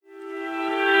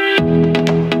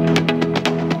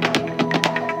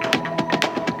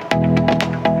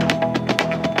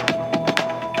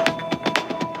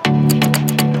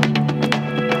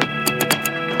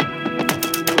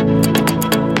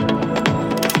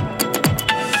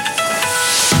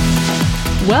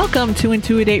Welcome to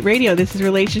Intuitive Radio. This is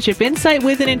Relationship Insight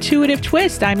with an intuitive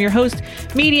twist. I'm your host,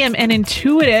 medium and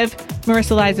intuitive,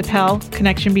 Marissa Liza Pell,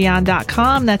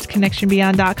 ConnectionBeyond.com. That's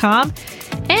ConnectionBeyond.com.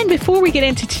 And before we get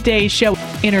into today's show,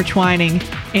 intertwining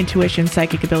intuition,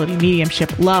 psychic ability,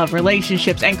 mediumship, love,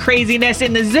 relationships, and craziness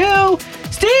in the zoo,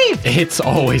 Steve! It's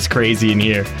always crazy in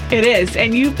here. It is.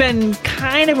 And you've been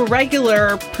kind of a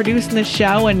regular producing the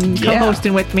show and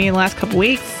co-hosting with me in the last couple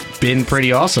weeks. Been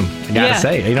pretty awesome, I gotta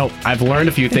say. You know, I've learned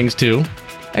a few things too.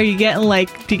 Are you getting do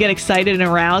you get excited and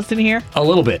aroused in here? A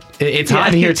little bit. It's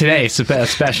hot in here today,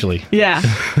 especially. Yeah.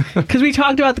 Because we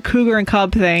talked about the cougar and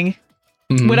cub thing.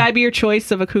 Mm-hmm. Would I be your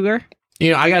choice of a cougar?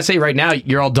 You know, I gotta say right now,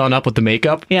 you're all done up with the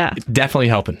makeup. Yeah. It's definitely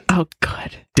helping. Oh,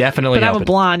 good. Definitely helping. But I'm a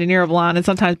blonde and you're a blonde, and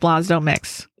sometimes blondes don't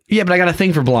mix. Yeah, but I got a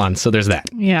thing for blondes, so there's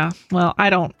that. Yeah. Well, I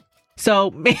don't.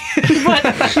 So, but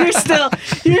you're still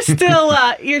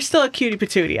a cutie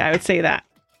patootie. I would say that.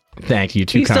 Thank you.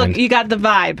 Too kind. You got the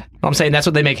vibe. I'm saying that's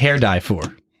what they make hair dye for.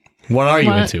 What are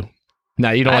you into? No,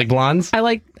 you don't like blondes? I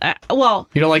like.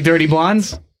 You don't like dirty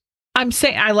blondes? I'm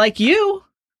saying I like you,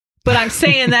 but I'm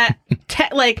saying that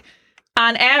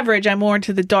on average, I'm more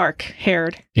into the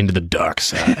dark-haired. Into the dark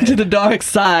side. To the dark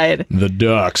side. The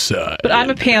dark side. But I'm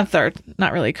a panther.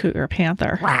 Not really a cougar, a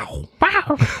panther. Wow.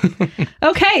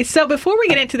 Okay, so before we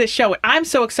get into this show, I'm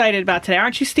so excited about today,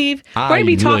 aren't you, Steve? We're going to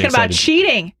be talking about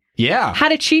cheating. Yeah. How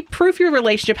to cheat-proof your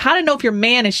relationship. How to know if your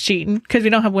man is cheating, because we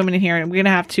don't have women in here, and we're going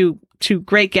to have two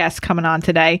great guests coming on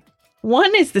today.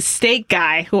 One is the steak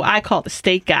guy, who I call the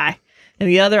steak guy, and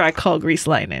the other I call Grease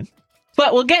Lightning.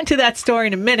 But we'll get into that story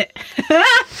in a minute.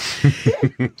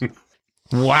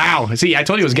 Wow. See, I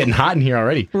told you it was getting hot in here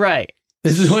already. Right.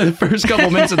 This is only the first couple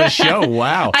minutes of the show.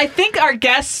 Wow. I think our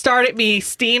guests started me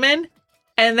steaming,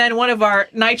 and then one of our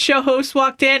night show hosts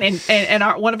walked in,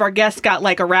 and one of our guests got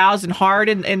aroused and hard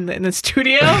in the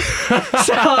studio.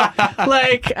 So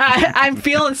I'm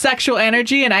feeling sexual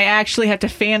energy, and I actually have to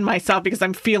fan myself because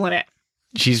I'm feeling it.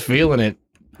 She's feeling it.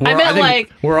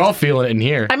 We're all feeling it in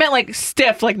here. I meant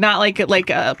stiff, not like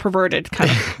a perverted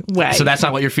kind of way. So that's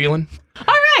not what you're feeling?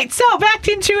 All right, so back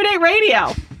to Intuitive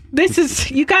Radio.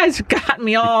 You guys got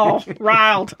me all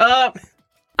riled up.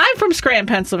 I'm from Scranton,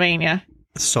 Pennsylvania.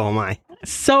 So am I.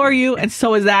 So are you, and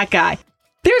so is that guy.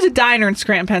 There's a diner in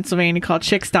Scranton, Pennsylvania called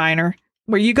Chick's Diner,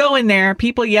 where you go in there,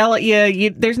 people yell at you.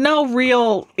 There's no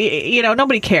real,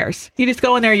 nobody cares. You just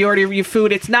go in there, you order your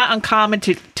food. It's not uncommon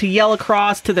to yell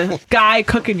across to the guy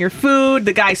cooking your food,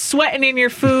 the guy sweating in your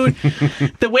food.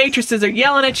 The waitresses are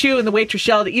yelling at you, and the waitress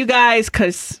yelled at you guys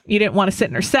because you didn't want to sit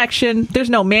in her section. There's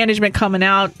no management coming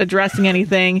out addressing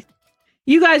anything.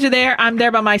 You guys are there. I'm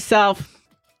there by myself.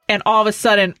 And all of a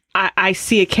sudden, I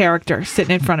see a character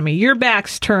sitting in front of me. Your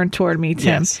back's turned toward me,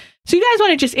 Tim. Yes. So you guys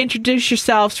want to just introduce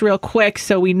yourselves real quick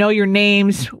so we know your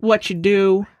names, what you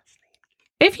do.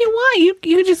 If you want,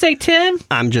 you can just say Tim.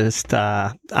 I'm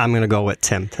going to go with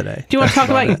Tim today. Do you want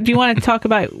to talk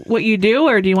about what you do,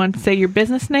 or do you want to say your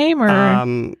business name,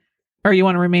 or you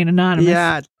want to remain anonymous?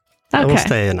 Yeah. Okay. We'll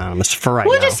stay anonymous for right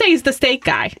now. We'll just say he's the steak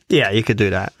guy. Yeah, you could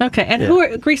do that. Okay. And who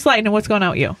are Grease Lightning? What's going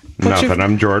on with you? Nothing.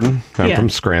 I'm Jordan. I'm from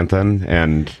Scranton,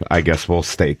 and I guess we'll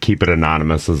keep it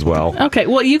anonymous as well. Okay.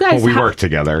 Well, you guys... we work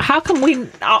together. How come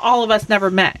all of us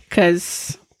never met?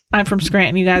 Because I'm from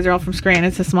Scranton. You guys are all from Scranton.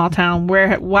 It's a small town.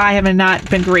 Why have I not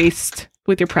been graced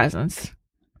with your presence?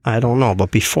 I don't know.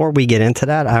 But before we get into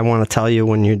that, I want to tell you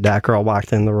when that girl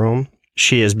walked in the room,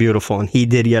 she is beautiful, and he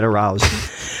did get aroused.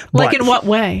 In what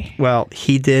way? Well,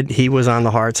 he did. He was on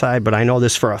the hard side, but I know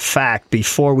this for a fact.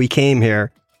 Before we came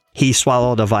here, he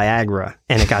swallowed a Viagra,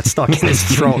 and it got stuck in his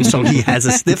throat, so he has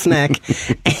a stiff neck,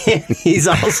 and he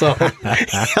also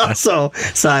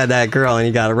saw that girl, and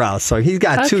he got aroused. So he's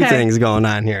got two things going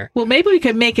on here. Well, maybe we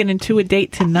could make it into a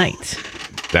date tonight.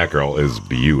 That girl is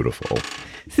beautiful.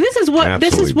 So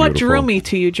this is what drew me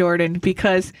to you, Jordan,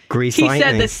 because he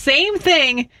said the same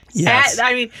thing. Yes.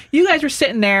 You guys were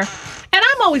sitting there, and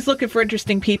I'm always looking for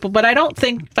interesting people, but I don't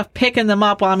think of picking them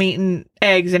up while I'm eating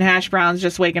eggs and hash browns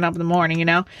just waking up in the morning,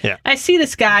 Yeah. I see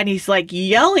this guy, and he's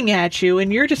yelling at you,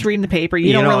 and you're just reading the paper.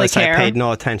 You don't really care. I paid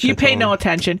no attention. You paid no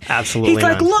attention. Absolutely He's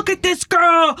like, look at this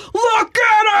girl! Look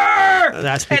at her!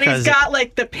 That's because... And he's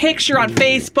got the picture on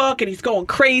Facebook, and he's going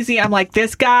crazy. I'm like,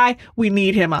 this guy, we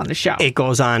need him on the show. It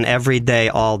goes on every day,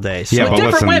 all day. So. Yeah, with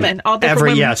different women. All different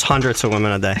women. Yes, hundreds of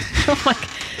women a day. Oh my God.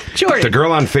 Jordan. The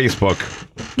girl on Facebook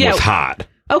was hot.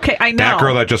 Okay, I know. That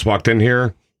girl that just walked in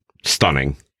here,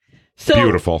 stunning. So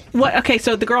Beautiful. What? Okay,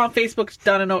 so the girl on Facebook's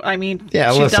done. Yeah,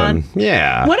 she's listen. done.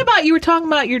 Yeah. What about you were talking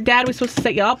about your dad was supposed to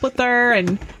set you up with her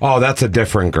and Oh, that's a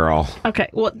different girl. okay.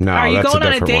 Well, No, are you that's a going on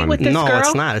a different date one. with this No, girl?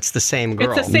 it's not. It's the same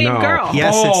girl. It's the same No. girl.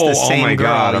 Yes, it's the same oh my girl.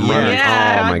 God, I'm Yeah. running.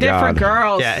 Yeah, Oh my different God.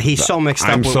 girls. Yeah, he's so mixed up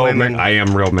I'm with so women. I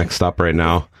am real mixed up right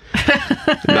now.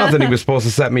 Nothing. He was supposed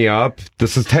to set me up.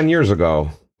 This is 10 years ago,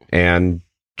 and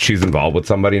she's involved with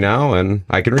somebody now, and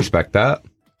I can respect that.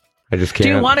 I just can't.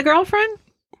 Do you want a girlfriend?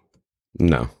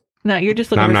 No. No, you're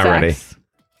just looking I'm for not sex. ready.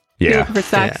 You're Yeah. looking for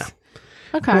sex.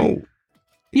 Okay. Well,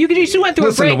 You just went through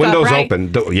listen, a the breakup, window's right?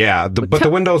 open. But the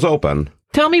window's open.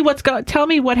 Tell me Tell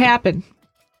me what happened.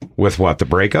 With what? The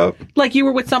breakup? Like you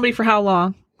were with somebody for how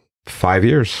long? 5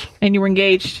 years. And you were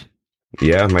engaged,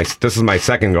 Yeah, this is my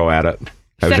second go at it.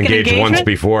 I was Second engaged once engagement?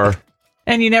 before.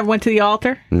 and you never went to the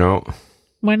altar. No,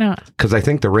 Why not? because I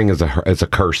think the ring is a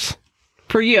curse.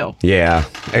 For you, Yeah,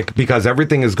 because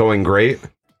everything is going great,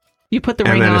 you put the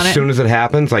and ring then on as it. soon as it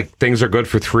happens, like things are good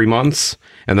for 3 months,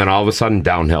 and then all of a sudden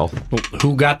downhill. Well,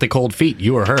 who got the cold feet?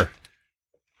 You or her?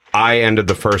 I ended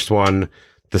the first one.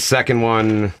 The second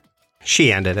one,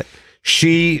 She ended it.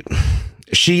 she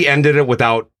ended it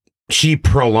without. She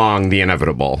prolonged the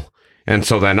inevitable, and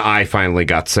so then I finally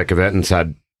got sick of it and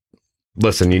said,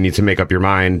 "Listen, you need to make up your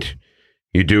mind.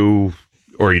 You do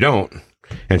or you don't."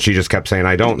 And she just kept saying,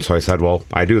 "I don't." So I said, "Well,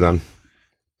 I do then."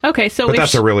 Okay, so But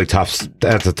if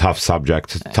that's a tough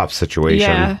subject, it's a tough situation.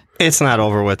 yeah. It's not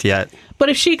over with yet. But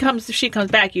if she comes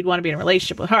back, you'd want to be in a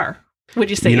relationship with her. Would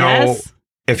you say You know, yes?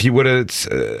 If you would have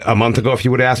a month ago, if you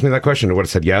would have asked me that question, I would have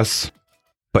said yes.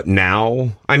 But now,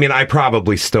 I mean, I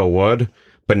probably still would.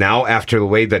 But now, after the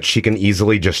way that she can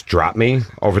easily just drop me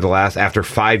after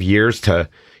 5 years to,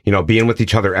 being with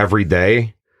each other every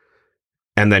day,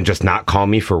 and then just not call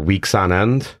me for weeks on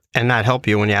end. And not help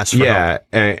you when you ask for help.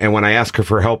 Yeah, and when I ask her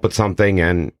for help with something,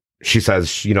 and she says,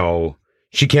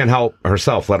 she can't help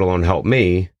herself, let alone help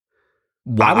me.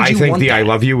 Why would I you think want the that? "I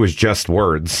love you" was just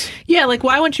words. Yeah, like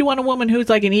why wouldn't you want a woman who's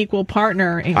like an equal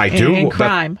partner in, I do. in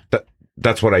crime?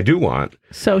 That's what I do want.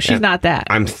 So she's and not that.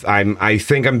 I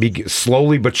think I'm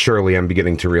slowly but surely I'm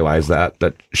beginning to realize that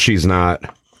she's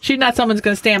not. She's not someone's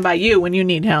going to stand by you when you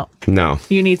need help. No.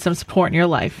 You need some support in your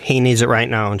life. He needs it right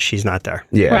now, and she's not there.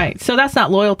 Yeah. Right. So that's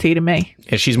not loyalty to me.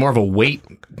 And she's more of a weight,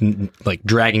 like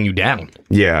dragging you down.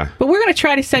 Yeah. But we're going to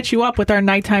try to set you up with our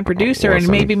nighttime producer and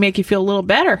listen. maybe make you feel a little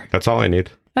better. That's all I need.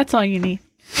 That's all you need.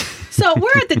 So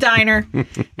we're at the diner, and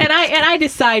I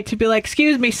decide to be like,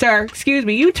 "Excuse me, sir. Excuse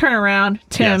me." You turn around,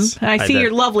 Tim. Yes, and I I see did.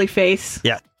 your lovely face.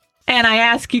 Yeah. And I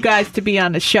ask you guys to be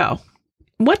on the show.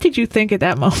 What did you think at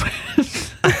that moment?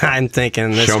 I'm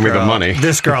thinking, this Show me the girl- money.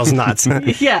 This girl's nuts.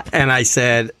 Yeah. And I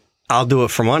said, I'll do it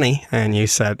for money. And you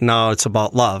said, no, it's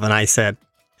about love. And I said,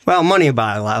 well, money will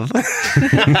buy love.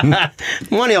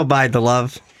 Money will buy the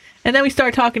love. And then we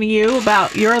started talking to you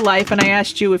about your life, and I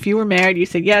asked you if you were married. You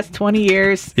said yes, 20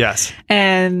 years. Yes.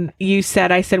 And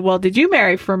I said, well, did you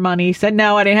marry for money? You said,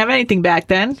 no, I didn't have anything back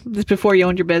then. Just before you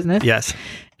owned your business. Yes.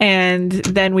 And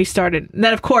then we started.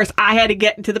 Then, of course, I had to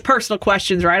get into the personal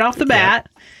questions right off the bat.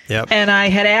 Yep. And I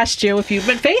had asked you if you've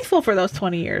been faithful for those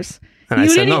 20 years. And I you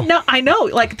said didn't no. know. I know,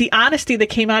 like the honesty that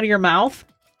came out of your mouth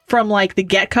from like the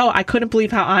get-go. I couldn't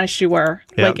believe how honest you were,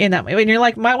 Yep. like in that way. And you're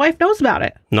like, my wife knows about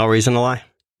it. No reason to lie.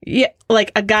 Yeah,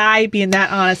 like a guy being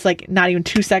that honest, like not even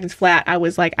 2 seconds flat. I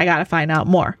was like, I got to find out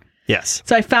more. Yes.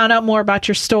 So I found out more about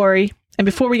your story. And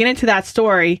before we get into that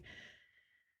story,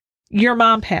 your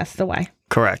mom passed away.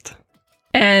 Correct.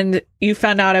 And you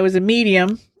found out I was a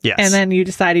medium. Yes. And then you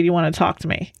decided you want to talk to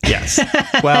me. Yes.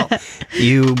 Well,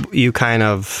 you kind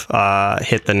of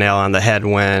hit the nail on the head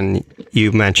when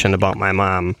you mentioned about my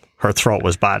mom. Her throat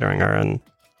was bothering her, and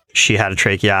she had a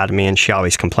tracheotomy, and she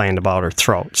always complained about her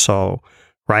throat. So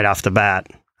right off the bat,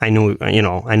 I knew you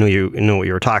knew what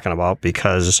you were talking about,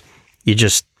 because you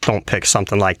just don't pick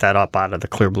something like that up out of the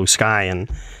clear blue sky. And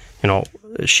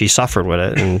she suffered with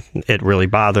it, and it really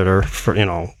bothered her for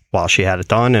while she had it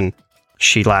done. And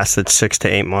she lasted 6 to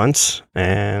 8 months,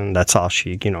 and that's all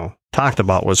she, talked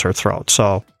about was her throat.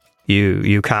 So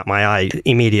you caught my eye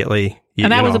immediately.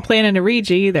 And I wasn't planning to read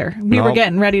you either. We were No.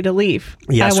 getting ready to leave.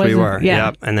 Yes, I we wasn't- were. Yeah.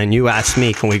 Yep. And then you asked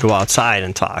me, can we go outside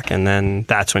and talk? And then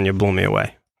that's when you blew me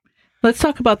away. Let's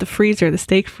talk about the freezer, the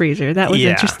steak freezer. That was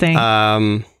Yeah. interesting.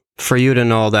 For you to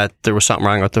know that there was something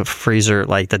wrong with the freezer,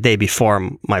 like the day before,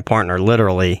 my partner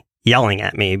literally yelling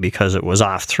at me because it was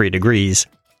off 3 degrees.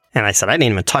 And I said, I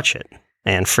didn't even touch it.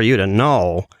 And for you to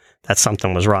know that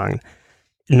something was wrong,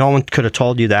 no one could have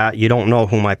told you that. You don't know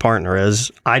who my partner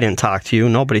is. I didn't talk to you.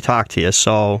 Nobody talked to you.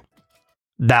 So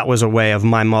that was a way of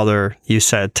my mother, you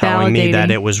said, telling me that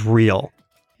Validating. it was real.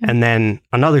 And then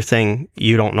another thing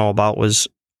you don't know about was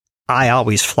I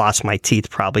always floss my teeth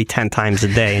probably 10 times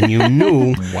a day. And you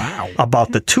knew Wow.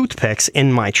 about the toothpicks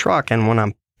in my truck. And when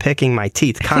I'm picking my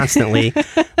teeth constantly,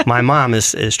 my mom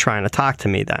is trying to talk to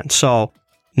me then. So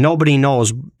nobody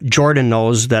knows. Jordan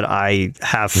knows that I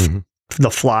have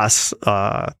the floss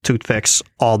toothpicks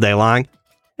all day long.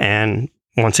 And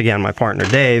once again, my partner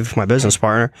Dave, my business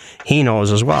partner, he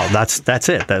knows as well. That's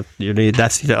it.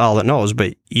 That's all it knows.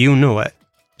 But you knew it.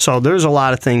 So there's a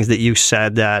lot of things that you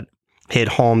said that hit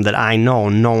home that I know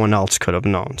no one else could have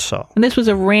known. So, And this was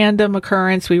a random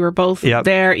occurrence. We were both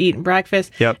there eating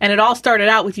breakfast. Yep. And it all started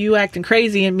out with you acting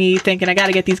crazy and me thinking, I got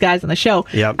to get these guys on the show.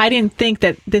 Yep. I didn't think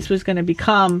that this was going to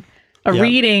become a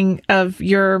reading of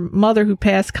your mother who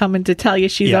passed coming to tell you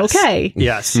she's Yes. okay.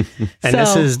 Yes. And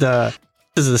this is the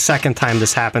second time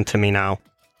this happened to me now.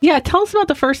 Yeah, tell us about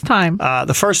the first time.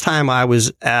 The first time I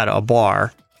was at a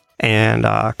bar and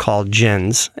called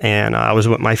Gin's, and I was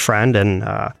with my friend, and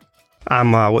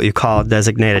I'm what you call a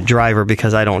designated driver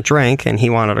because I don't drink, and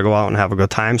he wanted to go out and have a good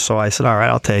time. So I said, all right,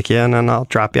 I'll take you, and then I'll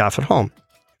drop you off at home.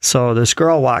 So this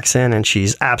girl walks in, and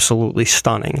she's absolutely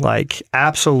stunning, like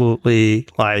absolutely,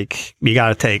 like you got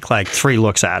to take like 3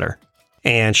 looks at her.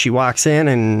 And she walks in,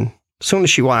 and as soon as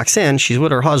she walks in, she's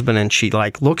with her husband, and she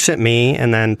like looks at me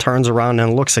and then turns around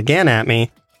and looks again at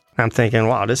me. I'm thinking,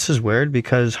 wow, this is weird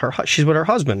because she's with her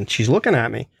husband. She's looking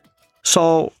at me.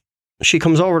 So she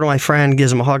comes over to my friend,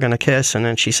 gives him a hug and a kiss, and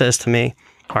then she says to me,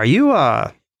 are you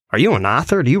an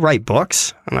author? Do you write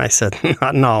books? And I said,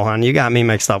 no, hon, you got me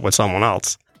mixed up with someone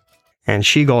else. And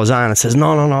she goes on and says,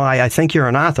 no, I think you're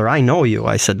an author. I know you.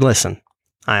 I said, listen,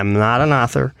 I am not an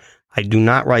author. I do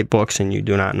not write books, and you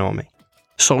do not know me.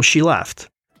 So she left.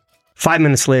 5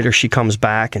 minutes later, she comes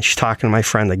back, and she's talking to my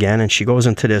friend again, and she goes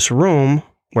into this room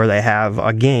where they have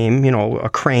a game, a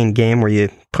crane game where you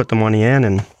put the money in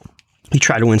and you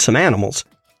try to win some animals.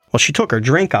 Well, she took her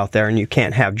drink out there, and you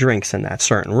can't have drinks in that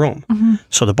certain room. Mm-hmm.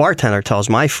 So the bartender tells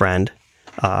my friend,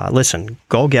 listen,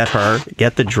 go get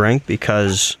the drink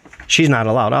because she's not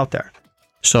allowed out there.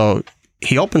 So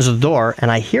he opens the door,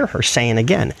 and I hear her saying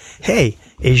again, hey,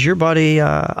 is your buddy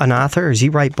an author? Does he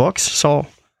write books? So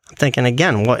I'm thinking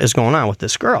again, what is going on with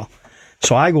this girl?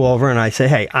 So I go over and I say,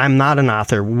 hey, I'm not an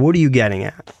author. What are you getting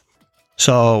at?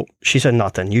 So she said,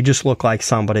 nothing. You just look like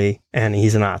somebody, and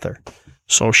he's an author.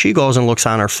 So she goes and looks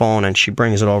on her phone, and she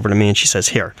brings it over to me, and she says,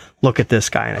 here, look at this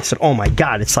guy. And I said, oh my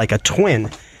God, it's like a twin,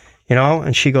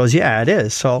 And she goes, yeah, it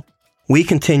is. So we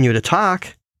continue to talk,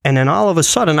 and then all of a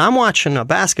sudden, I'm watching a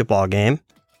basketball game,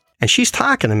 and she's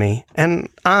talking to me, and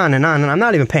on, and I'm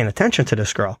not even paying attention to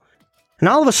this girl. And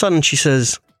all of a sudden, she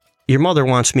says, your mother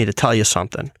wants me to tell you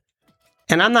something.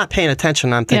 And I'm not paying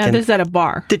attention. I'm thinking, this is at a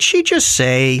bar. Did she just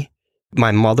say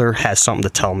my mother has something to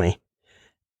tell me?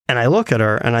 And I look at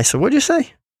her and I said, what'd you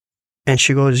say? And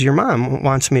she goes, your mom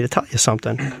wants me to tell you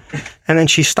something. And then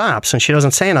she stops and she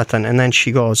doesn't say nothing. And then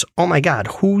she goes, oh my God,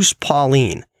 who's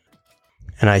Pauline?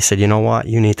 And I said, you know what?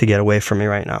 You need to get away from me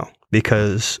right now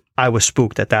because I was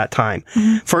spooked at that time.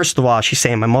 Mm-hmm. First of all, she's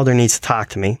saying my mother needs to talk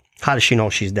to me. How does she know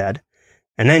she's dead?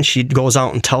 And then she goes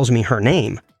out and tells me her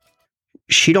name.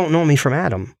 She don't know me from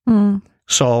Adam. Mm.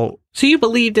 So you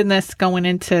believed in this going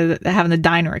into having the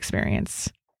diner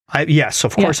experience? Yes,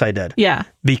 of course I did. Yeah.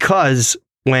 Because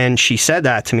when she said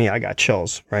that to me, I got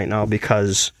chills right now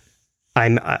because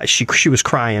she was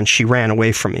crying. She ran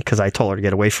away from me because I told her to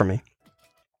get away from me.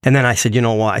 And then I said, you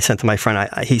know what? I said to my friend,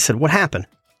 he said, what happened?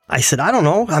 I said, I don't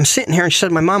know. I'm sitting here and she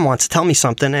said, my mom wants to tell me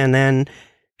something. And then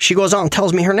she goes out and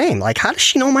tells me her name. Like, how does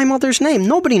she know my mother's name?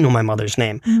 Nobody knew my mother's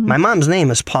name. Mm-hmm. My mom's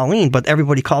name is Pauline, but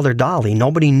everybody called her Dolly.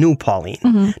 Nobody knew Pauline.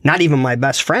 Mm-hmm. Not even my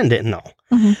best friend didn't know.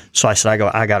 Mm-hmm. So I said,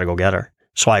 I got to go get her.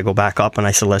 So I go back up and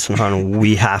I said, listen, hon,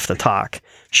 we have to talk.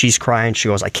 She's crying. She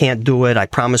goes, I can't do it. I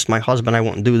promised my husband I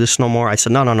wouldn't do this no more. I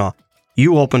said, no.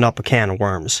 You opened up a can of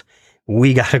worms.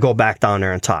 We got to go back down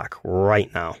there and talk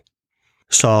right now.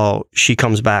 So she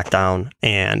comes back down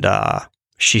and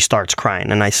she starts crying.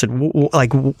 And I said,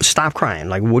 stop crying.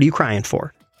 Like, what are you crying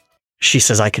for? She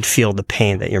says, I could feel the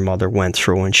pain that your mother went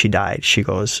through when she died. She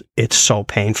goes, it's so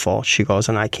painful. She goes,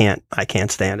 and I can't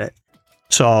stand it.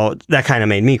 So that kind of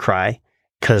made me cry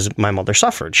because my mother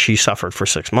suffered. She suffered for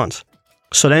 6 months.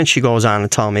 So then she goes on to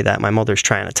tell me that my mother's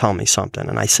trying to tell me something.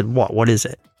 And I said, what? What is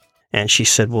it? And she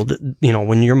said, well,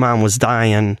 when your mom was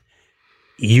dying,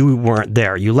 you weren't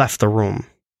there. You left the room.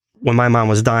 When my mom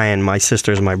was dying, my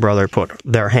sisters and my brother put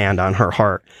their hand on her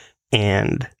heart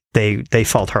and they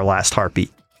felt her last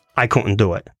heartbeat. I couldn't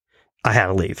do it. I had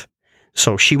to leave.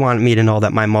 So she wanted me to know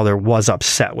that my mother was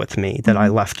upset with me that I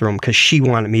left the room because she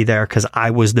wanted me there because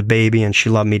I was the baby and she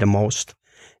loved me the most.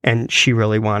 And she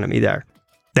really wanted me there.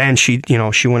 then she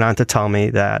went on to tell me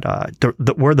that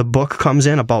where the book comes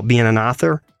in about being an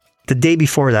author. The day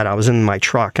before that, I was in my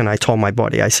truck and I told my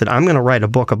buddy, I said, I'm going to write a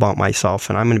book about myself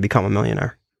and I'm going to become a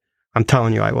millionaire. I'm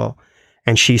telling you, I will.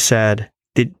 And she said,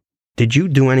 did you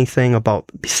do anything about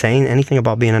saying anything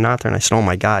about being an author? And I said, oh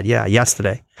my God, yeah,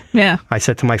 yesterday. Yeah. I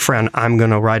said to my friend, I'm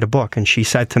going to write a book. And she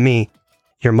said to me,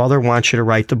 your mother wants you to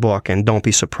write the book and don't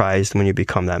be surprised when you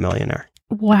become that millionaire.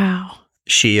 Wow.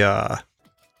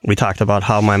 We talked about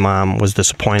how my mom was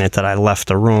disappointed that I left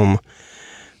the room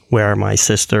where my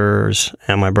sisters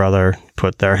and my brother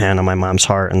put their hand on my mom's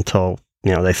heart until,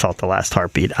 they felt the last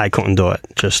heartbeat. I couldn't do it.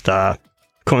 Just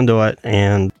couldn't do it.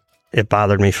 And it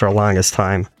bothered me for the longest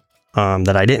time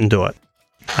that I didn't do it.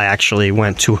 I actually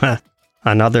went to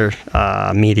another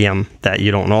medium that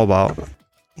you don't know about.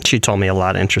 She told me a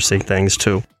lot of interesting things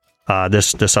too.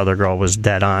 This other girl was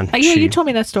dead on. You told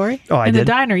me that story. Oh, I in did? The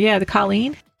diner, yeah, the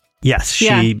Colleen. Yes,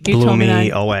 Yeah, she you blew told me me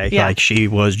that. away. Yeah. Like she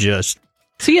was just...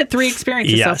 So you had 3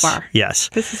 experiences Yes, so far. yes.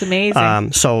 This is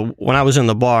amazing. So when I was in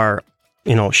the bar,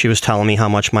 she was telling me how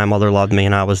much my mother loved me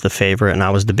and I was the favorite and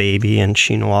I was the baby and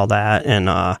she knew all that. And,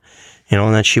 and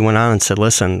then she went on and said,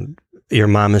 listen, your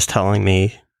mom is telling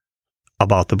me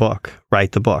about the book,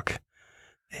 write the book.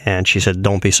 And she said,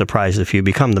 don't be surprised if you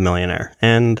become the millionaire.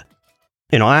 And,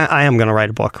 I am going to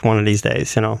write a book one of these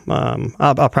days,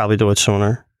 I'll probably do it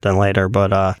sooner than later.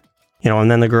 But,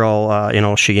 and then the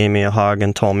girl, she gave me a hug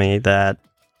and told me that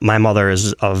my mother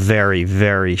is a very,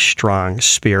 very strong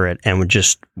spirit and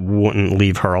wouldn't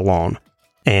leave her alone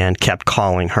and kept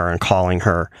calling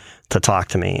her to talk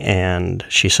to me. And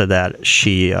she said that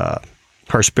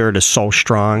her spirit is so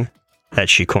strong that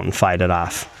she couldn't fight it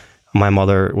off. My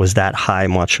mother was that high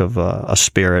much of a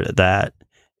spirit that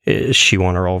she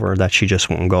won her over, that she just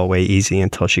wouldn't go away easy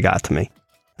until she got to me.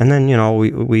 And then,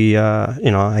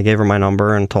 I gave her my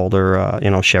number and told her,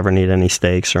 if she ever needed any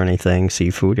steaks or anything,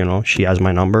 seafood, she has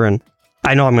my number. And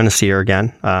I know I'm going to see her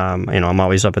again. I'm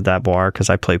always up at that bar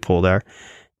because I play pool there.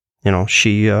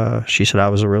 She said I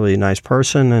was a really nice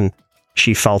person and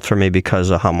she felt for me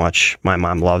because of how much my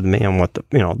mom loved me and what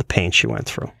the pain she went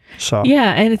through. So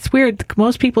yeah, and it's weird.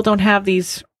 Most people don't have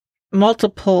these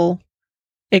multiple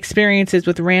experiences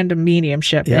with random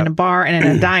mediumship in a bar and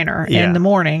in a diner in the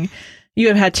morning. You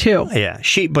have had 2. Yeah,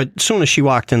 but as soon as she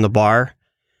walked in the bar,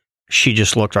 she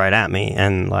just looked right at me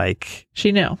and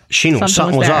she knew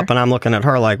something was up, and I'm looking at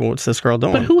her like, what's this girl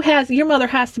doing? But your mother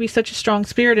has to be such a strong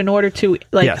spirit in order to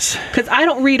yes, because I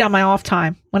don't read on my off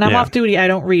time. When I'm off duty, I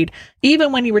don't read.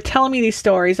 Even when you were telling me these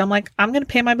stories, I'm like, I'm going to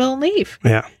pay my bill and leave.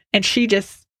 Yeah, and she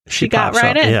got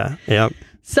right in. Yeah, yeah.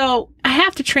 So I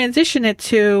have to transition it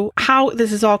to how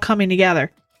this is all coming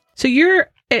together. So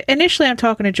initially I'm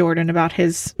talking to Jordan about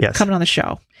his coming on the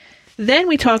show. Then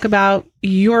we talk about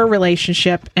your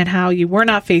relationship and how you were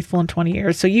not faithful in 20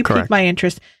 years. So you piqued my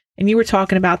interest and you were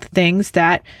talking about the things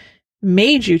that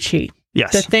made you cheat.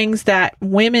 Yes. The things that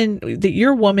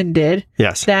your woman did.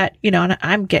 Yes. That, and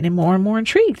I'm getting more and more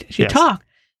intrigued as you talk.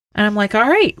 And I'm like, all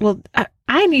right, well,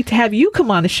 I need to have you come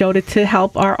on the show to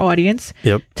help our audience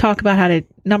talk about how to,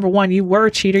 number one, you were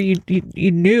a cheater.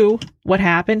 You knew what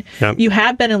happened. Yep. You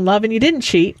have been in love and you didn't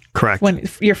cheat. Correct. When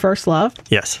your first love.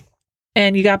 Yes.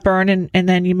 And you got burned and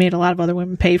then you made a lot of other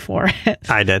women pay for it.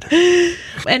 I did.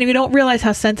 And you don't realize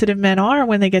how sensitive men are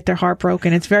when they get their heart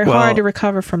broken. It's very hard to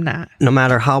recover from that. No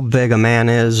matter how big a man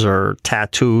is or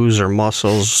tattoos or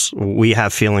muscles, we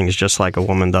have feelings just like a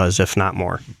woman does, if not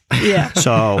more. Yeah.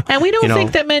 So, and we don't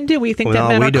think that men do. We think that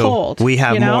men are cold. We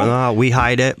have more. We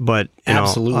hide it, but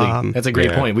absolutely, that's a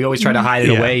great point. We always try to hide it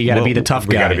away. You got to be the tough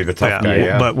guy. We got to be the tough guy.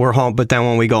 Yeah. But we're home. But then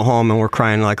when we go home and we're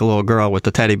crying like a little girl with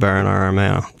the teddy bear in our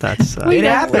arm, that's it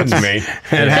happens to me. It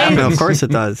happens. Of course,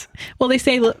 it does. Well, they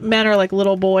say men are like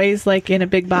little boys, like in a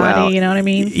big body. Well, you know what I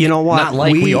mean? You know what? Not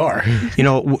like we are.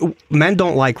 Men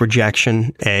don't like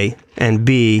rejection. A and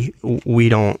B. We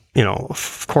don't.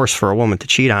 Of course, for a woman to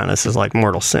cheat on us is like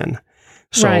mortal sin.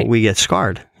 So we get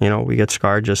scarred. We get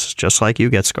scarred just like you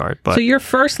get scarred. But so your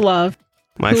first love,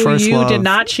 who you did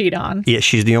not cheat on. Yeah,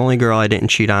 she's the only girl I didn't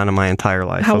cheat on in my entire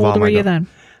life. How old were you then?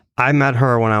 I met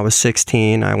her when I was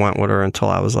 16. I went with her until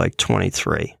I was like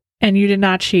 23. And you did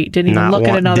not cheat? Didn't even look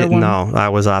at another one? No, I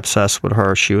was obsessed with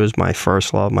her. She was my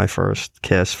first love, my first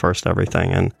kiss, first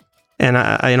everything. And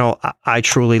I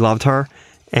truly loved her.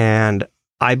 And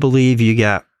I believe you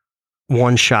get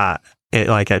one shot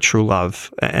at true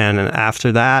love. And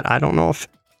after that, I don't know if,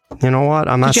 I'm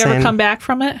not saying. Did you ever come back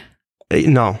from it?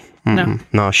 No.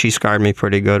 No, she scarred me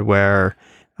pretty good where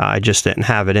I just didn't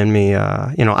have it in me.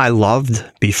 I loved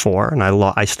before and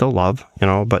I still love,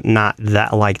 but not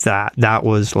that like that. That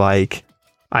was like,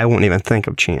 I wouldn't even think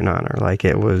of cheating on her. Like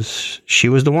she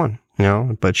was the one, you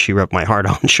know, but she ripped my heart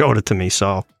out and showed it to me.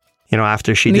 So, you know,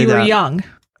 after she And did you were that, young.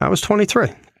 I was 23.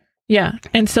 Yeah.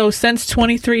 And so since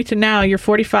 23 to now, you're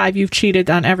 45, you've cheated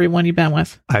on everyone you've been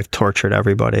with. I've tortured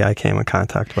everybody I came in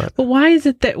contact with. But why is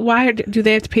it that, why do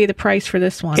they have to pay the price for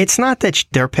this one? It's not that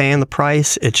they're paying the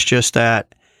price. It's just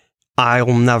that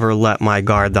I'll never let my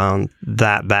guard down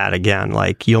that bad again.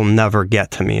 Like, you'll never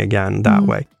get to me again that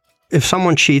way. If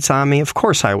someone cheats on me, of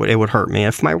course it would hurt me.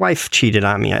 If my wife cheated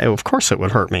on me, of course it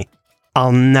would hurt me.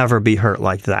 I'll never be hurt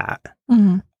like that.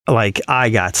 Like, I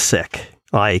got sick.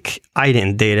 Like, I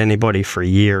didn't date anybody for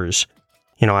years.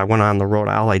 You know, I went on the road.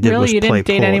 All I did was you play didn't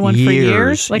date pool. anyone for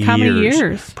years? Like, how many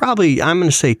years? Probably, I'm going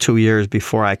to say 2 years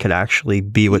before I could actually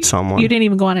be with someone. You didn't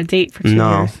even go on a date for 2 years?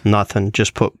 No, nothing.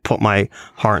 Just put my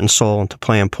heart and soul into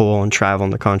playing pool and traveling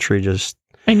the country. Just.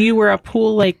 And you were a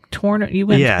pool, like, tournament? You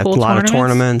went to pool a lot of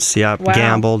tournaments. Yeah, wow.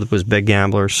 Gambled. Was big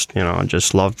gamblers. You know,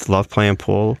 just loved playing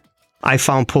pool. I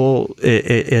found pool.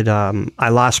 I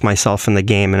lost myself in the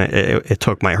game, and it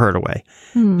took my hurt away.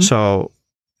 So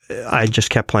I just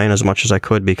kept playing as much as I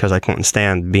could because I couldn't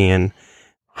stand being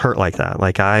hurt like that.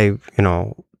 Like, you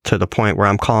know, to the point where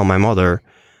I'm calling my mother,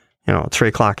 you know, 3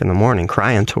 o'clock in the morning,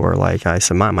 crying to her. Like, I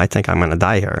said, "Mom, I think I'm going to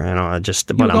die here." You know, I'm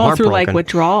going heartbroken. through like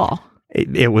withdrawal.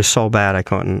 It was so bad I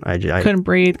couldn't. I couldn't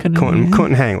breathe.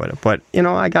 Couldn't hang with it. But you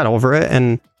know, I got over it,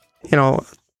 and you know,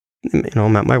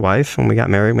 met my wife, and we got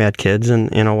married. We had kids, and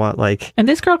you know what, like. And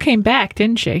this girl came back,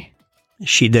 didn't she?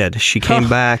 She did. She came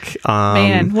back.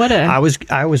 Man, what a. I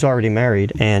was already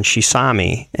married, and she saw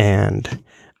me, and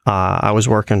I was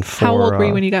working for. How old were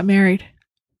you when you got married?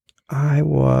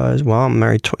 I'm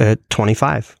married at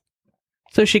 25.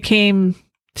 So she came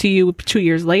to you 2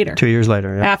 years later. 2 years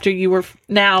later, yeah. After you were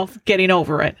now getting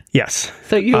over it. Yes.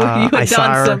 So you had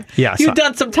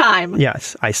done some time.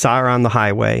 Yes, I saw her on the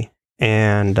highway.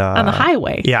 And on the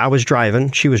highway? Yeah, I was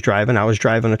driving. She was driving. I was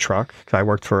driving a truck. I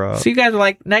worked for a... So you guys were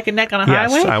like neck and neck on a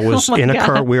highway? Yes, I was in a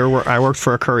car. I worked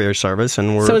for a courier service,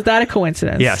 and So is that a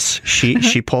coincidence? Yes.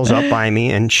 She pulls up by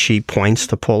me, and she points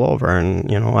to pull over. And,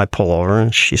 you know, I pull over,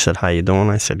 and she said, "How you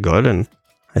doing?" I said, "Good." And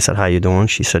I said, "How you doing?"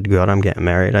 She said, "Good. I'm getting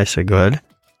married." I said, "Good."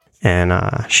 And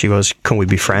she goes, "Can we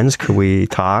be friends? Could we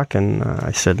talk?" And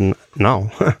I said, "No."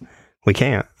 We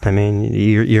can't. I mean,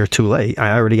 you're too late.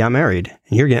 I already got married.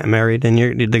 You're getting married, and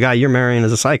the guy you're marrying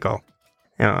is a psycho.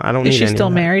 You know, I don't need. Is she still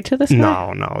married to this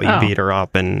guy? No. He beat her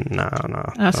up, and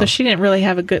no. So she didn't really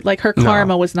have a good. Like, her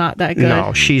karma was not that good.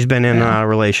 No, she's been in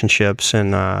relationships,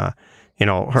 and you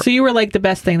know. So you were like the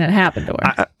best thing that happened to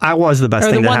her. I was the best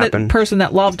thing that happened. Or the person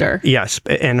that loved her. Yes,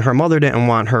 and her mother didn't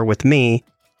want her with me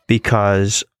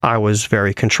because I was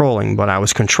very controlling, but I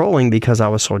was controlling because I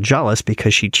was so jealous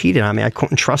because she cheated on me. I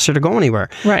couldn't trust her to go anywhere.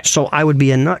 Right. So I would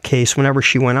be a nutcase whenever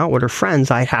she went out with her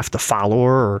friends. I'd have to follow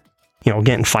her or, you know,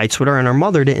 get in fights with her. And her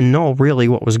mother didn't know really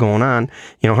what was going on.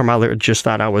 You know, her mother just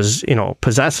thought I was, you know,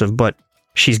 possessive, but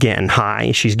she's getting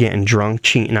high. She's getting drunk,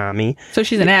 cheating on me. So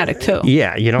she's an addict too.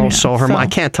 Yeah, you know, so I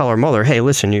can't tell her mother, "Hey,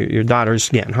 listen, your daughter's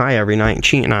getting high every night and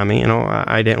cheating on me." You know,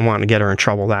 I didn't want to get her in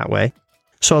trouble that way.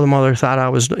 So the mother thought I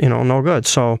was, you know, no good.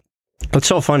 So it's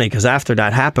so funny because after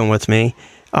that happened with me,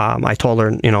 I told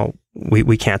her, you know,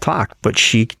 we can't talk. But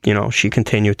she, you know, she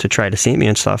continued to try to see me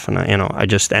and stuff. And, I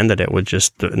just ended it with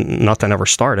just nothing ever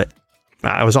started.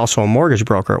 I was also a mortgage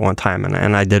broker at one time,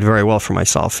 and I did very well for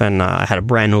myself. And I had a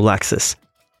brand new Lexus.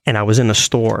 And I was in a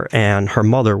store, and her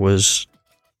mother was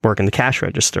working the cash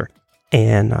register.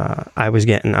 And I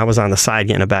was on the side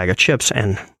getting a bag of chips,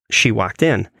 and she walked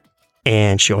in.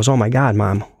 And she goes, "Oh my God,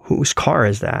 Mom, whose car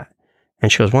is that?"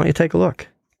 And she goes, "Why don't you take a look?"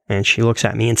 And she looks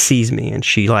at me and sees me, and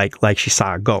she like she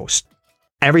saw a ghost.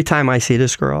 Every time I see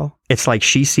this girl, it's like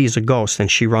she sees a ghost and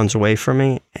she runs away from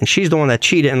me. And she's the one that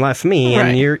cheated and left me, right.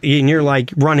 and you're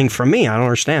like running from me. I don't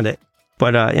understand it.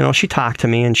 But you know, she talked to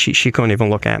me, and she couldn't even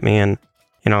look at me, and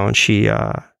you know, and she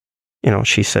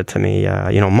she said to me,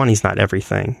 you know, money's not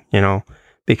everything, you know,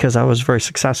 because I was very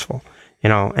successful, you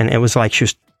know, and it was like she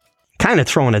was kind of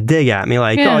throwing a dig at me,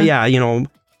 like, "Oh yeah, you know,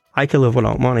 I could live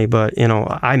without money, but you know,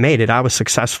 I made it. I was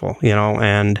successful, you know,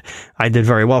 and I did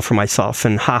very well for myself.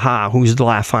 And who's to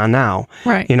laugh on now?"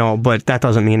 Right. You know, but that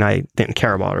doesn't mean I didn't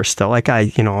care about her still. Like I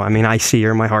see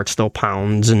her, my heart still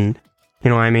pounds, and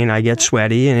you know, I get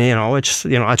sweaty, and you know,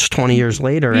 it's 20 years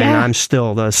later, and I'm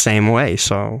still the same way.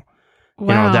 So. Wow.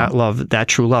 You know, that love, that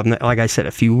true love. Like I said,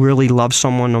 if you really love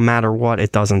someone, no matter what,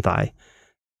 it doesn't die.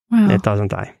 Wow. It doesn't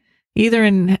die. Either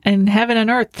in heaven and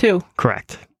earth, too.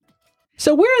 Correct.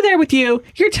 So we're there with you.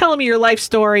 You're telling me your life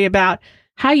story about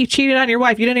how you cheated on your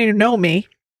wife. You didn't even know me.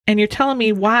 And you're telling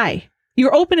me why.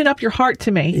 You're opening up your heart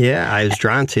to me. Yeah, I was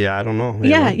drawn to you. I don't know.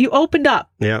 Yeah, you opened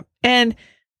up. Yeah. And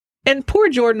poor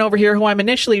Jordan over here, who I'm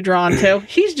initially drawn to,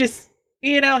 he's just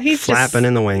he's Flapping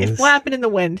in the wings. He's flapping in the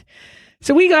wind.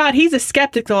 So we got, he's a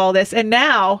skeptic to all this. And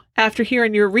now, after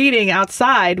hearing your reading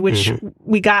outside, which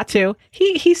we got to,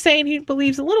 he's saying he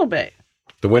believes a little bit.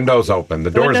 The window's open.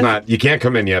 The door's not, you can't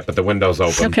come in yet, but the window's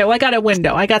open. Okay, well, I got a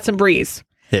window. I got some breeze.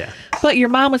 Yeah. But your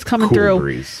mom was coming Cool through.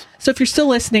 breeze. So if you're still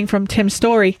listening from Tim's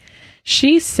story,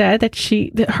 she said that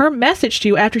her message to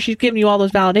you after she's given you all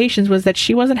those validations was that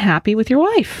she wasn't happy with your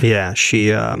wife. Yeah, she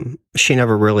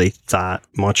never really thought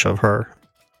much of her.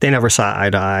 They never saw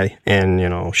eye to eye,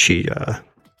 and she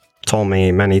told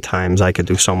me many times I could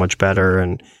do so much better,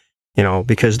 and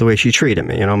because the way she treated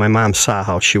me, my mom saw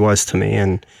how she was to me,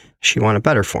 and she wanted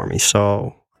better for me.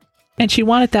 So, and she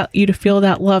wanted you to feel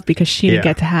that love because she didn't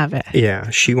get to have it. Yeah,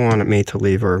 she wanted me to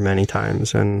leave her many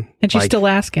times, and she's still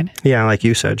asking. Yeah, like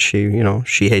you said, she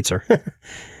hates her.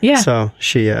 Yeah. So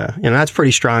she that's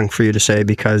pretty strong for you to say,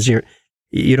 because you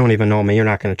don't even know me. You're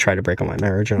not going to try to break up my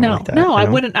marriage or anything like that. No,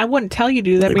 I wouldn't tell you to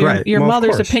do that. But Right. your Well, of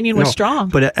mother's course. opinion was No, strong.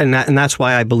 But and that's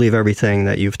why I believe everything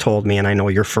that you've told me, and I know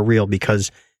you're for real,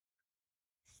 because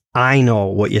I know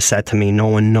what you said to me. No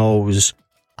one knows.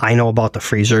 I know about the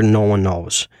freezer. No one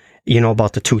knows. You know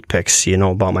about the toothpicks. You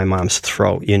know about my mom's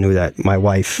throat. You knew that my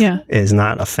wife is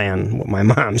not a fan with my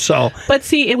mom. So, but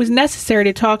see, it was necessary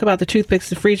to talk about the toothpicks,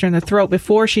 the freezer, and the throat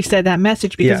before she said that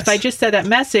message. Because if I just said that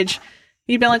message,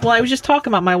 you'd be like, well, I was just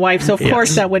talking about my wife, so of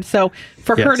course that would. So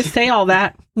for her to say all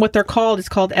that, what they're called is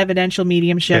called evidential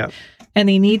mediumship. And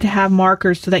they need to have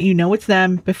markers so that it's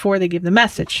them before they give the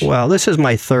message. Well, this is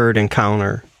my third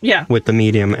encounter with the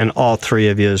medium, and all three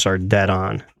of yous are dead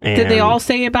on. And did they all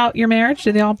say about your marriage?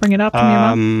 Did they all bring it up from your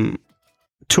mom?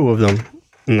 Two of them,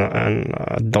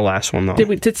 and the last one, though.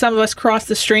 Did some of us cross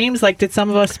the streams? Like, did some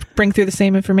of us bring through the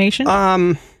same information?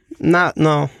 Not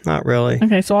really.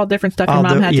 Okay, so all different stuff your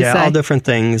mom had to say. Yeah, all different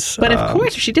things. But of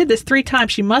course, if she did this 3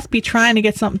 times, she must be trying to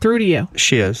get something through to you.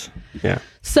 She is, yeah.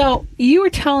 So you were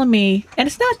telling me, and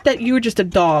it's not that you were just a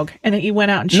dog and that you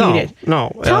went out and cheated.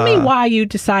 No. Tell me why you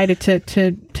decided to cheat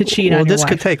on your wife. Well, this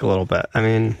could take a little bit. I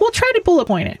mean, we'll try to bullet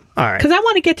point it. All right. Because I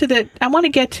want to get to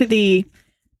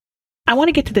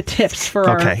the tips for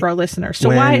our listeners. So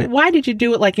why did you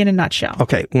do it, like, in a nutshell?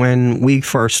 Okay, when we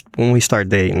started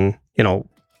dating,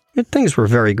 things were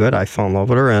very good. I fell in love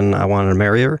with her and I wanted to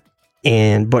marry her.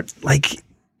 But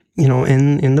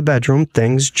in the bedroom,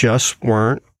 things just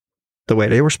weren't the way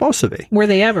they were supposed to be. Were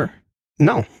they ever?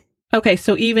 No. Okay,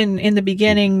 so even in the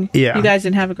beginning, you guys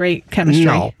didn't have a great chemistry.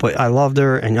 No, but I loved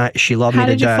her and she loved me to death.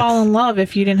 How did you fall in love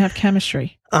if you didn't have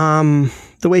chemistry? The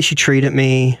way she treated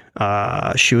me,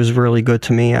 she was really good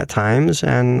to me at times,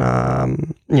 and I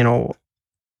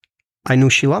knew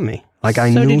she loved me. Like, I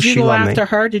knew she loved me. So did you go after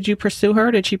her? Did you pursue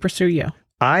her? Did she pursue you?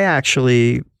 I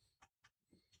actually,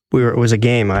 it was a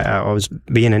game. I was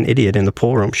being an idiot in the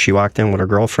pool room. She walked in with her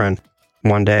girlfriend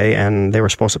one day, and they were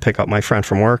supposed to pick up my friend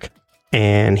from work,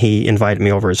 and he invited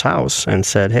me over his house and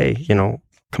said, hey,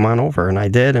 come on over. And I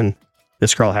did, and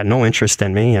this girl had no interest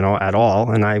in me, at all,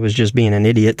 and I was just being an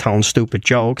idiot telling stupid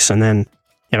jokes, and then,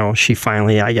 she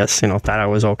finally, I guess, thought I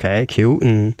was okay, cute,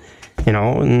 and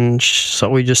so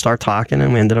we just started talking,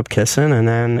 and we ended up kissing, and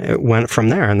then it went from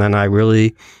there. And then I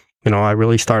really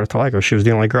started to like her. She was the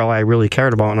only girl I really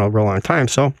cared about in a real long time.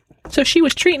 So she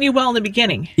was treating you well in the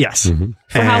beginning? Yes. Mm-hmm.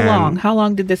 For how long? How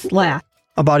long did this last?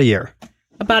 About a year.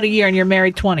 About a year, and you're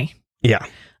married 20? Yeah.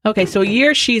 Okay, so a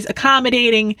year, she's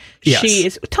accommodating.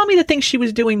 Yes. Tell me the things she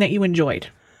was doing that you enjoyed.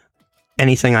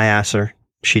 Anything I asked her,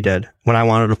 she did. When I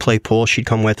wanted to play pool, she'd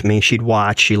come with me. She'd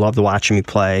watch. She loved watching me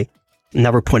play.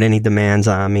 Never put any demands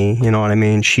on me. You know what I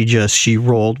mean? She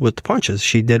rolled with the punches.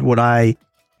 She did what I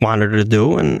wanted her to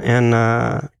do,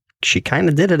 and she kind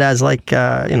of did it as like,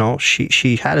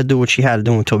 she had to do what she had to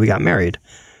do until we got married.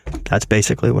 That's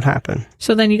basically what happened.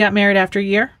 So then you got married after a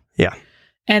year? Yeah.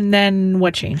 And then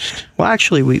what changed? Well,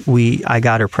 actually, I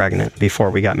got her pregnant before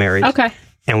we got married. Okay.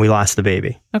 And we lost the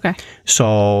baby. Okay.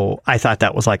 So I thought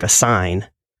that was like a sign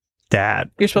that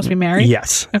you're supposed to be married?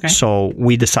 Yes. Okay. So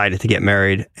we decided to get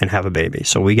married and have a baby.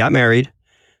 So we got married.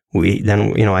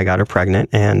 I got her pregnant,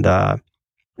 and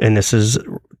this is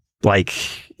like,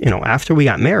 after we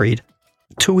got married,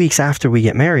 2 weeks after we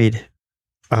get married,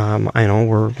 I know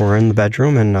we're in the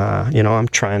bedroom, and I'm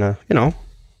trying to,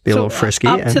 be a little frisky.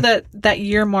 Up to that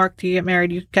year mark, do you get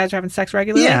married? You guys are having sex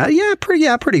regularly? Yeah,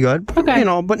 pretty good. Okay.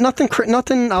 But nothing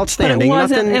outstanding.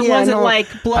 But it wasn't like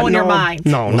blowing your mind.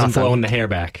 No, nothing. Blowing the hair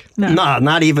back. No,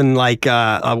 not even like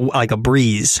a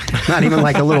breeze. Not even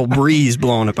like a little breeze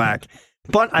blowing it back.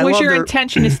 But was your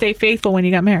intention to stay faithful when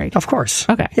you got married? Of course.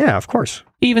 Okay. Yeah, of course.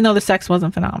 Even though the sex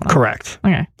wasn't phenomenal. Correct.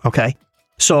 Okay.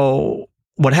 So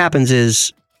what happens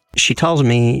is, she tells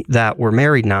me that we're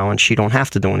married now and she don't have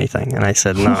to do anything. And I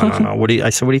said, no. I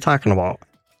said, what are you talking about?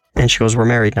 And she goes, we're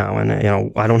married now, and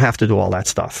I don't have to do all that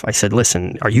stuff. I said,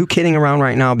 listen, are you kidding around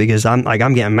right now? Because I'm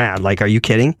getting mad. Like, are you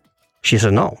kidding? She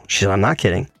said, no. She said, I'm not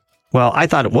kidding. Well, I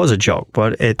thought it was a joke,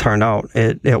 but it turned out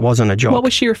it wasn't a joke. What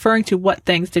was she referring to? What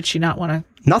things did she not want to?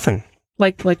 Nothing.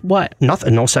 Like what?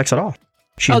 Nothing. No sex at all.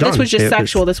 She's done. This was just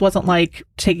sexual. This wasn't like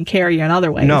taking care of you in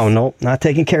other ways. No, not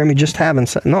taking care of me. Just having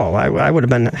sex. No, I would have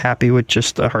been happy with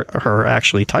just her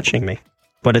actually touching me,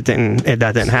 but that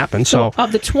didn't happen. So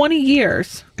of the 20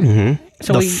 years,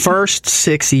 so the first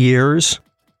 6 years,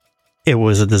 it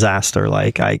was a disaster.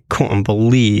 Like, I couldn't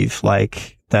believe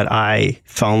that I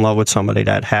fell in love with somebody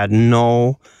that had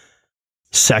no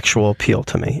sexual appeal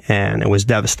to me, and it was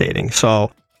devastating.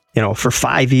 So, for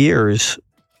 5 years,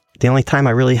 the only time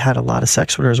I really had a lot of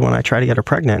sex with her is when I tried to get her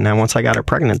pregnant. And then once I got her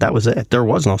pregnant, that was it. There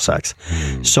was no sex.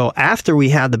 So after we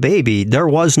had the baby, there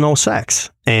was no sex.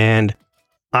 And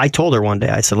I told her one day,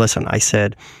 I said, listen,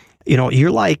 you're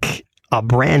like a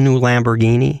brand new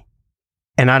Lamborghini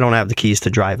and I don't have the keys to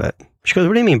drive it. She goes,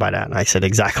 what do you mean by that? And I said,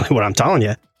 exactly what I'm telling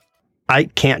you. I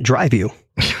can't drive you.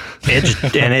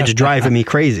 It's driving me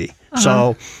crazy.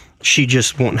 So she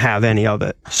just wouldn't have any of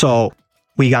it. So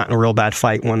we got in a real bad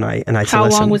fight one night, and I said, how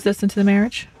long was this into the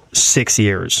marriage? 6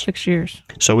 years. 6 years.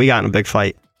 So we got in a big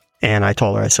fight, and I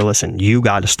told her, I said, listen, you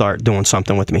got to start doing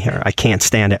something with me here. I can't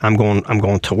stand it. I'm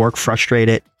going to work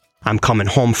frustrated. I'm coming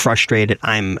home frustrated.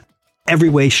 I'm every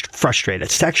way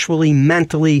frustrated, sexually,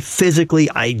 mentally, physically.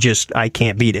 I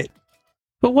can't beat it.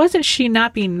 But wasn't she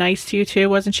not being nice to you too?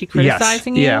 Wasn't she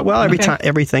criticizing you? Yeah. Well,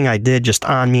 everything I did just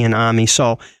on me.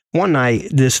 So one night,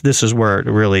 this is where it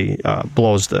really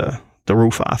blows the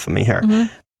roof off of me here.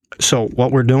 So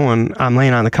what we're doing, I'm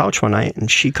laying on the couch one night, and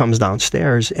she comes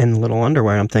downstairs in little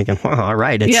underwear. I'm thinking, well, all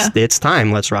right, it's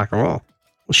time. Let's rock and roll.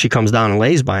 She comes down and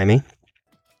lays by me.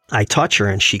 I touch her,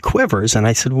 and she quivers. And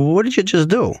I said, well, what did you just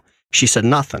do? She said,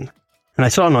 nothing. And I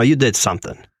said, oh, no, you did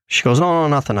something. She goes, no,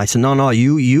 nothing. I said, no,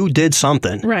 you did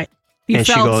something. Right. You and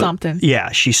felt she goes, something.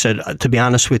 Yeah. She said, to be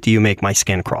honest with you make my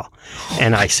skin crawl.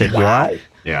 And I said, what?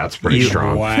 Yeah, that's pretty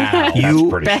strong. Wow. That's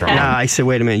pretty strong. I said,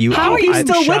 wait a minute. How are you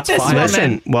still with this woman?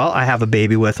 Listen, well, I have a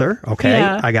baby with her. Okay.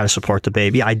 Yeah. I got to support the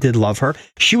baby. I did love her.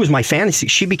 She was my fantasy.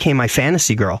 She became my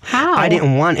fantasy girl. How? I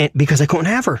didn't want it because I couldn't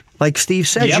have her. Like Steve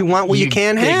says, you want what you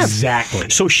can't have.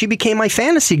 Exactly. So she became my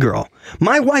fantasy girl.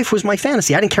 My wife was my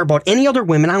fantasy. I didn't care about any other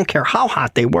women. I don't care how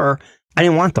hot they were. I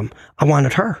didn't want them. I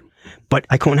wanted her, but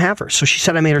I couldn't have her. So she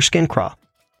said I made her skin crawl.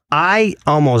 I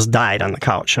almost died on the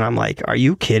couch, and I'm like, are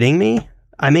you kidding me?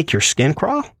 I make your skin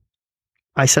crawl?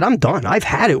 I said, I'm done. I've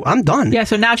had it. I'm done. Yeah,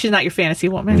 so now she's not your fantasy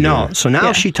woman. No. So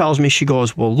now she tells me, she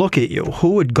goes, well, look at you.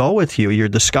 Who would go with you? You're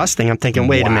disgusting. I'm thinking,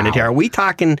 wait a minute here. Are we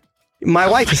talking? My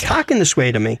wife is talking this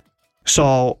way to me.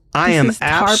 So I am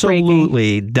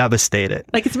absolutely devastated.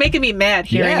 Like, it's making me mad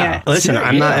hearing it. Listen,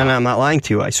 I'm not lying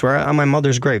to you. I swear on my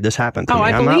mother's grave, this happened to me.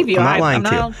 I believe you. I'm not lying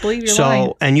to you. Believe you're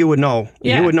lying. And you would know.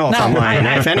 Yeah. You would know if I'm lying.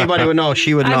 If anybody would know,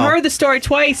 she would know. I've heard the story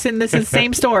twice, and this is the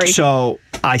same story. So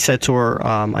I said to her,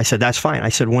 I said, that's fine. I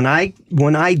said, when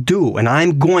I do, and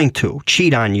I'm going to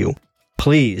cheat on you,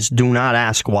 please do not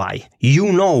ask why.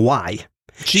 You know why.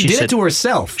 She did it to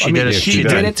herself. She did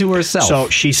it to herself. So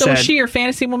she said. So was she your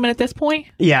fantasy woman at this point?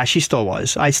 Yeah, she still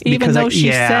was. Even though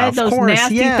she said those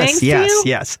nasty things to you?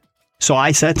 Yes. So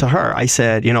I said to her, I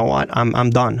said, you know what?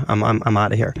 I'm done. I'm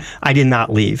out of here. I did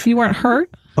not leave. You weren't hurt?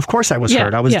 Of course I was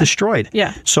hurt. I was destroyed.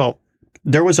 Yeah. So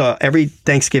there was every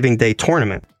Thanksgiving Day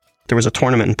tournament. There was a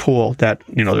tournament in pool that,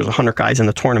 there's 100 guys in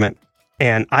the tournament.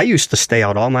 And I used to stay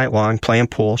out all night long playing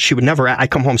pool. She would never, I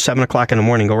come home 7 o'clock in the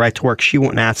morning, go right to work. She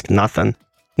wouldn't ask nothing.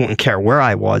 Wouldn't care where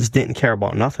I was, didn't care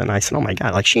about nothing. I said, oh my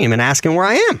God, she ain't even asking where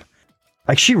I am.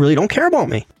 She really don't care about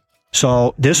me.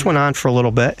 So this went on for a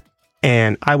little bit,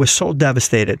 and I was so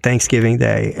devastated Thanksgiving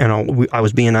Day. And I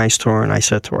was being nice to her, and I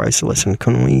said to her, I said, listen,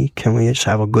 can we just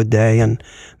have a good day and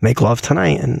make love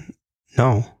tonight? And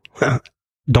no,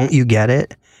 don't you get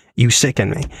it? You sicken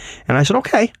me. And I said,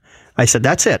 okay. I said,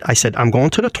 that's it. I said, I'm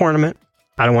going to the tournament.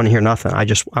 I don't want to hear nothing.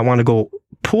 I want to go.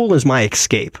 Pool is my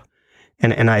escape.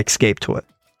 And I escaped to it.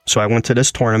 So I went to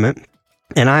this tournament,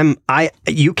 and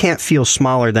you can't feel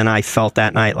smaller than I felt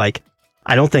that night.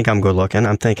 I don't think I'm good looking.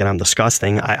 I'm thinking I'm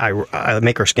disgusting. I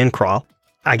make her skin crawl.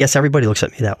 I guess everybody looks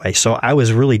at me that way. So I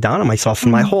was really down on myself for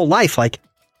my whole life. I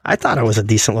thought I was a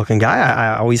decent looking guy.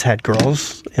 I always had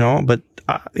girls, but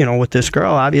with this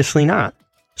girl, obviously not.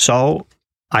 So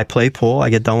I play pool. I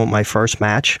get done with my first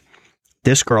match.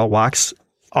 This girl walks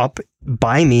up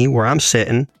by me where I'm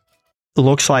sitting.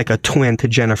 Looks like a twin to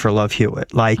Jennifer Love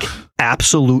Hewitt, like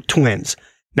absolute twins.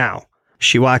 Now,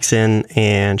 She walks in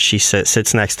and she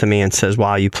sits next to me and says,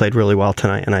 "Wow, you played really well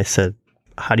tonight." And I said,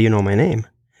 "How do you know my name?"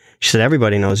 She said,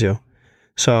 "Everybody knows you."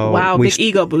 So Wow, big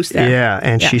ego boost there. Yeah,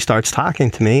 and she starts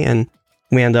talking to me, and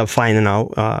we end up finding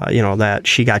out, that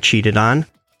she got cheated on,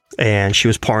 and she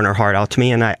was pouring her heart out to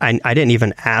me, and I didn't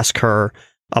even ask her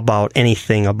about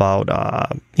anything about,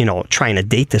 trying to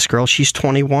date this girl. She's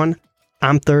 21.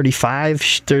 I'm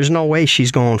 35. There's no way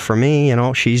she's going for me.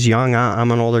 She's young.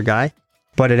 I'm an older guy.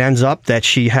 But it ends up that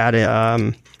she had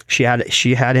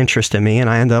interest in me, and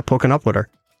I ended up hooking up with her.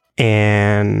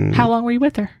 And How long were you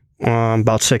with her?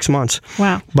 about 6 months.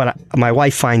 Wow. But my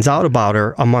wife finds out about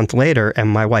her a month later, and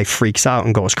my wife freaks out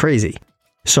and goes crazy.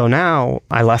 So now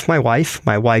I left my wife.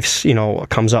 My wife's,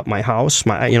 comes up my house.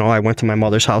 I went to my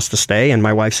mother's house to stay, and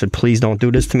my wife said, "Please don't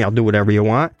do this to me. I'll do whatever you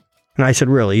want." And I said,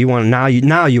 "Really? You want now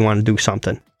you want to do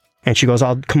something?" And she goes,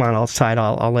 come on outside.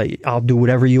 I'll do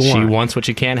whatever you want." She wants what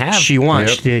you can't have. She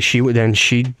wants. Yep.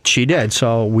 She did.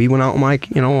 So we went out,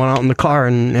 went out in the car,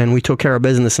 and we took care of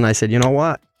business. And I said, "You know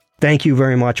what? Thank you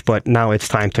very much, but now it's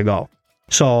time to go."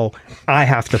 So I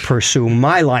have to pursue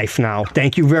my life now.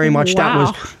 Thank you very much.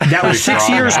 Wow. That was 6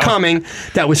 years coming.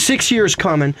 That was 6 years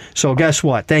coming. So guess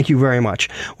what? Thank you very much.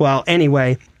 Well,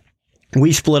 anyway,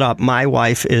 we split up. My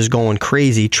wife is going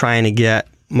crazy trying to get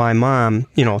my mom,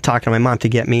 talking to my mom to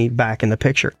get me back in the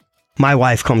picture. My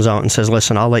wife comes out and says,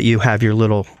 "Listen, I'll let you have your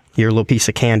little piece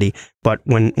of candy, but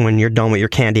when you're done with your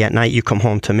candy at night, you come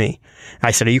home to me."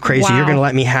 I said, "Are you crazy? Wow. You're going to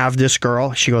let me have this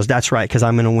girl?" She goes, "That's right, because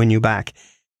I'm going to win you back."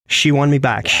 She won me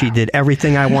back. Wow. She did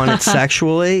everything I wanted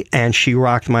sexually, and she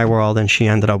rocked my world, and she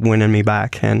ended up winning me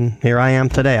back. And here I am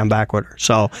today. I'm back with her.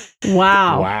 So,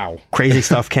 wow. Crazy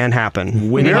stuff can happen.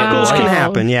 Winning Miracles can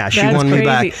happen. Yeah, she That's won crazy. me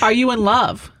back. Are you in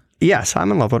love? Yes, I'm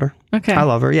in love with her. Okay. I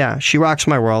love her. Yeah, she rocks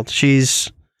my world.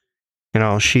 She's,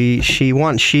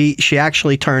 she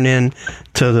actually turned in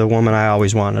to the woman I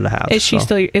always wanted to have. Is she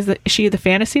still? Is she the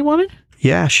fantasy woman?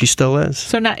 Yeah, she still is.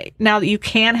 So now that you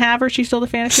can have her, she's still the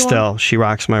fantasy woman? Still, she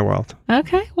rocks my world.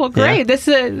 Okay, well, great. Yeah. This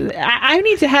is. I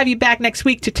need to have you back next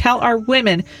week to tell our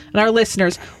women and our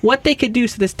listeners what they could do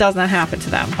so this does not happen to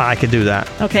them. I could do that.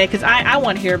 Okay, because I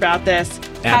want to hear about this.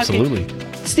 Absolutely.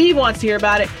 Steve wants to hear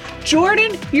about it.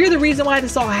 Jordan, you're the reason why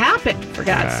this all happened, for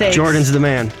God's sake. Jordan's the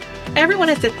man. Everyone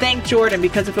has to thank Jordan,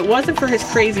 because if it wasn't for his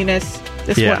craziness,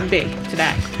 this wouldn't be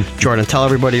today. Jordan, tell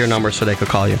everybody your number so they could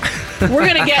call you. We're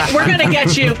gonna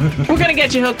get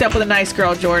you hooked up with a nice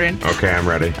girl, Jordan. Okay, I'm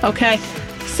ready. Okay,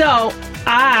 so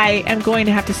I am going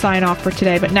to have to sign off for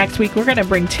today, but next week we're going to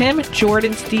bring Tim,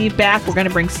 Jordan, Steve back. We're going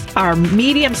to bring our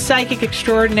medium psychic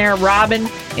extraordinaire, Robin,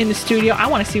 in the studio. I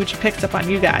want to see what she picks up on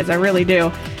you guys. I really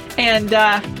do. And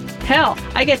hell,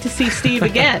 I get to see Steve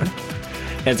again.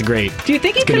 That's great. Do you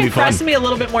think he could impress me a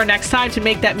little bit more next time to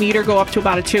make that meter go up to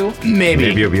about a 2? Maybe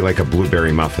it'll be like a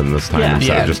blueberry muffin this time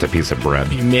instead of just a piece of bread.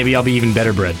 Maybe I'll be even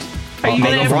better bread. Are you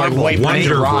going to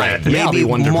Wonder bread? Maybe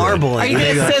marble. Are you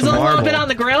going to sizzle a little bit on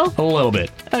the grill? A little bit.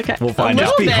 Okay. We'll find out.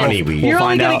 Just be honeyweed. You're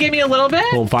only going to give me a little bit?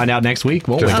 We'll find out next week,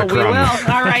 won't we? Just Oh, we will.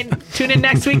 All right. Tune in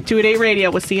next week. 2 a Day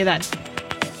Radio. We'll see you then.